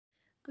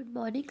Good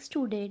morning,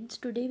 students.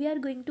 Today we are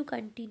going to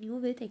continue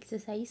with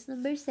exercise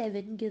number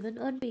 7 given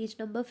on page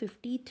number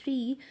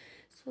 53.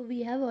 So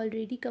we have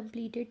already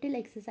completed till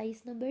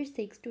exercise number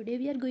 6. Today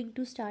we are going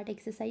to start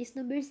exercise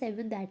number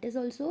 7, that is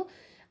also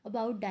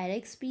about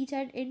direct speech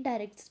and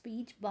indirect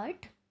speech,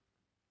 but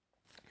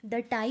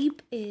the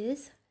type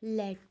is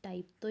let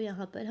type. तो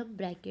यहाँ पर हम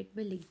bracket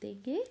में लिख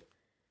देंगे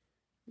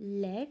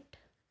let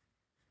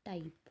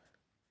type.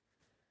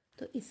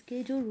 तो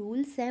इसके जो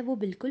रूल्स हैं वो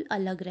बिल्कुल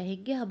अलग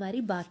रहेंगे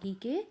हमारी बाकी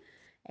के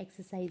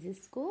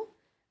एक्सरसाइजेस को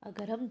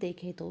अगर हम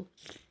देखें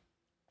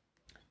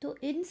तो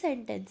इन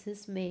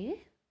सेंटेंसेस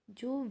में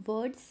जो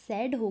वर्ड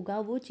सेड होगा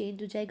वो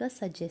चेंज हो जाएगा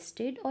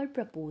सजेस्टेड और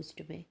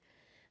प्रपोज्ड में.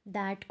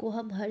 दैट को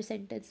हम हर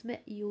सेंटेंस में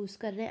यूज़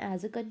कर रहे हैं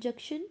as a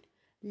conjunction.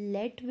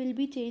 Late will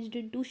be changed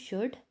into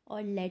should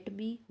और लेट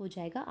मी हो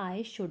जाएगा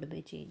आई शुड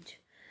में change.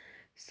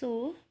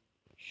 So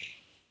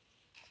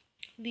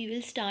we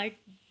will start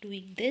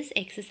doing this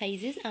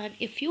exercises, and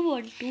if you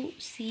want to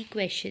see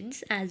questions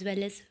as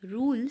well as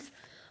rules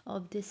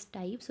of this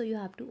type, so you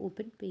have to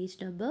open page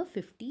number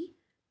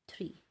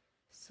 53.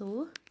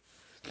 So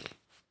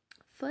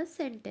first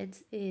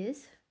sentence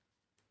is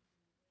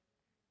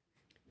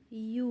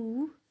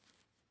you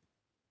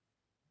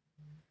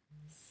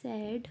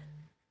said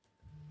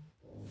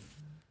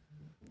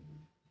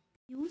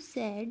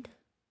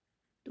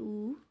to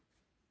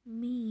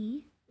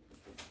me,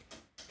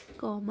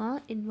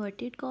 comma,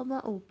 inverted comma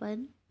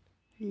open,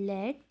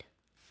 let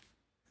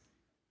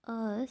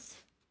us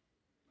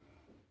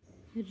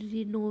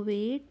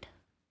renovate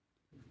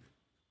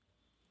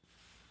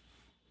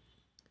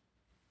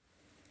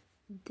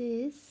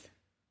this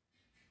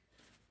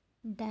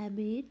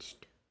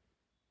damaged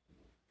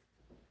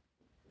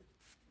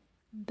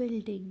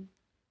building,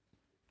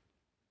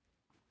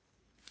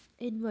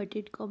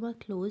 inverted comma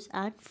close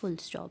and full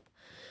stop.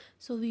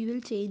 So we will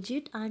change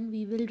it and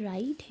we will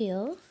write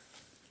here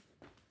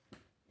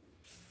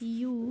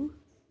you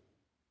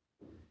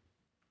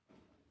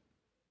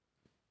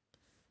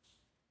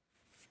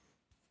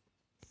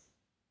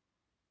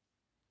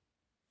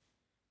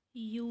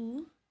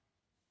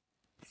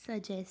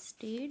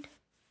suggested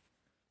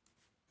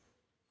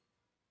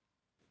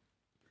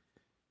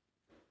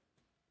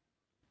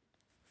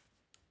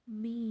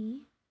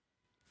me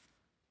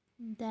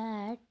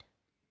that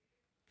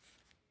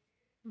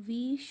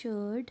we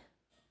should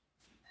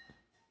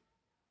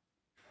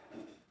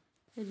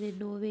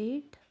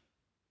renovate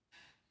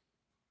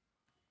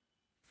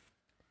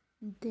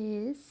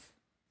this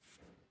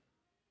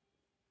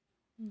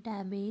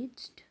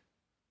damaged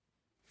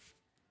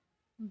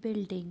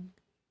building,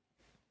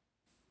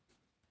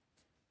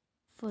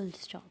 full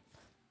stop.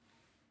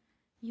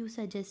 You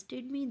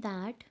suggested me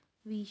that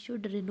we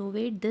should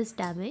renovate this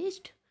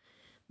damaged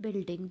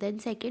building. Then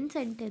second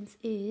sentence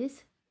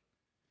is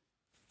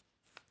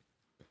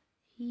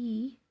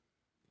he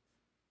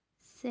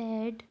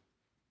said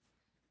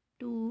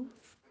to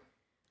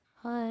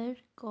her,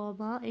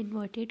 comma,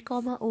 inverted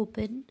comma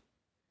open,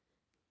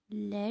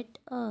 let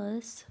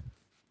us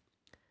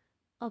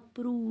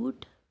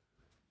uproot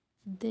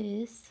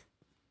this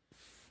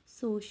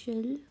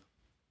social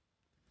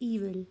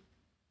evil.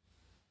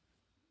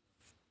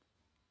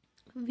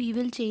 We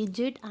will change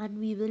it and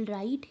we will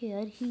write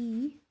here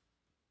he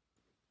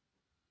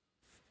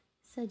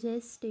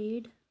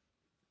suggested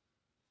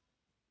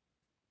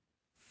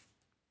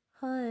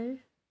her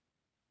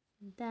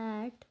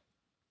that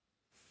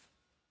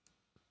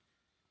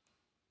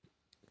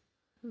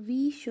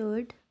we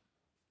should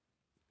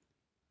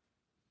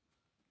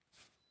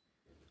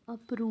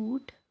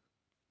uproot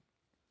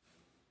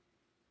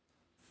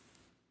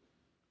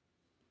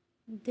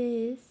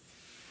this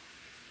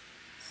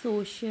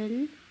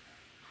social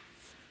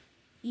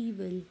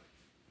evil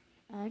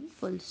and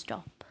full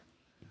stop.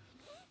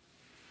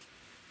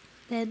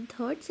 Then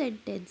third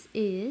sentence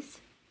is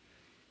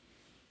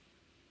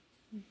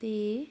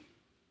they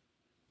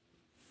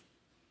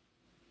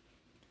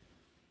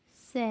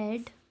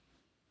said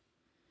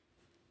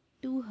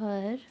to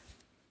her,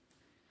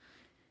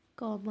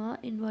 comma,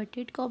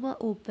 inverted comma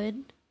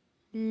open,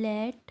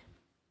 let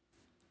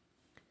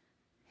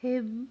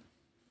him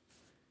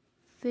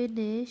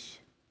finish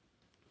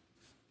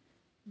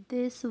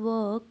this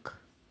work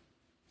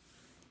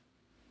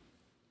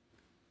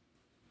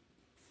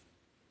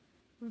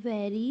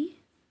very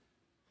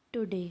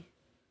today,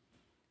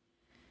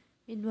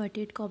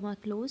 inverted comma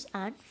close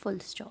and full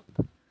stop.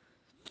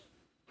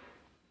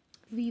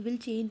 We will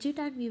change it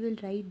and we will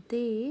write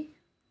they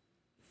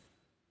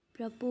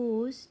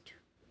proposed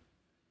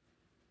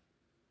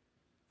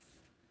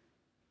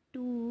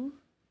to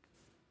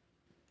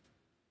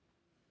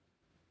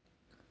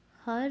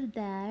her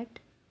that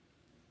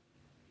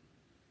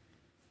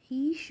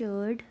he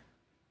should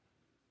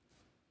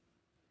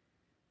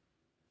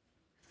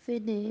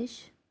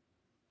finish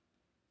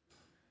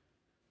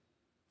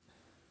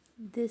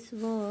this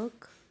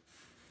work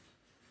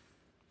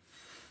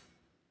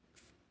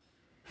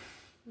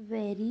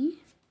very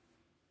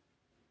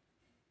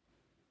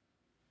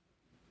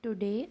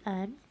today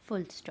and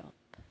full stop.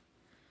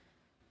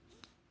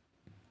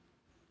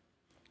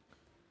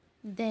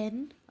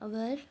 Then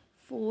our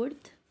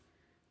fourth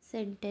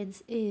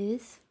sentence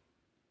is,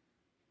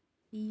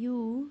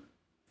 you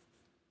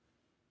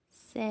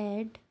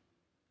said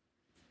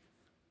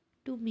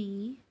to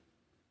me,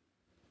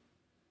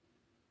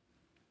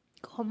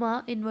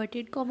 comma,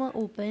 inverted comma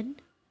open,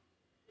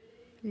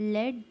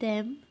 let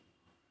them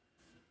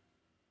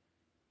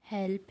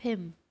help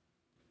him,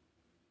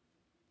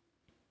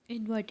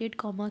 inverted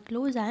comma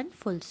close and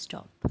full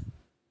stop.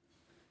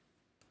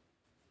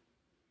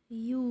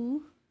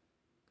 You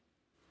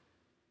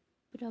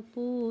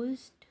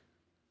proposed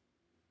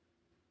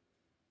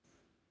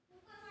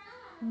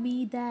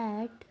me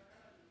that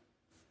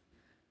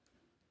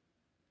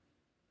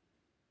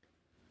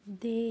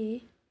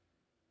they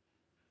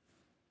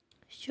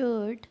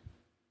should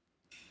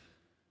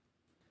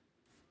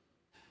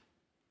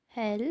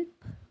help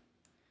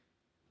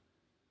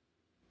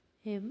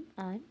him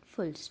and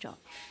full stop.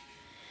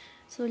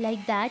 So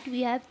like that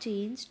we have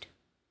changed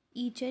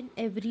each and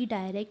every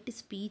direct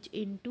speech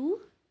into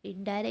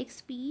indirect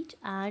speech,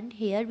 and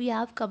here we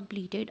have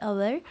completed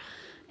our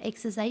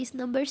exercise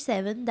number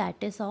 7, that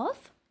is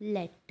of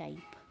let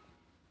type.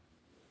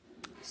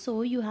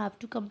 So you have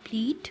to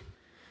complete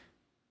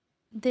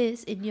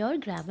this in your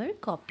grammar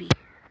copy.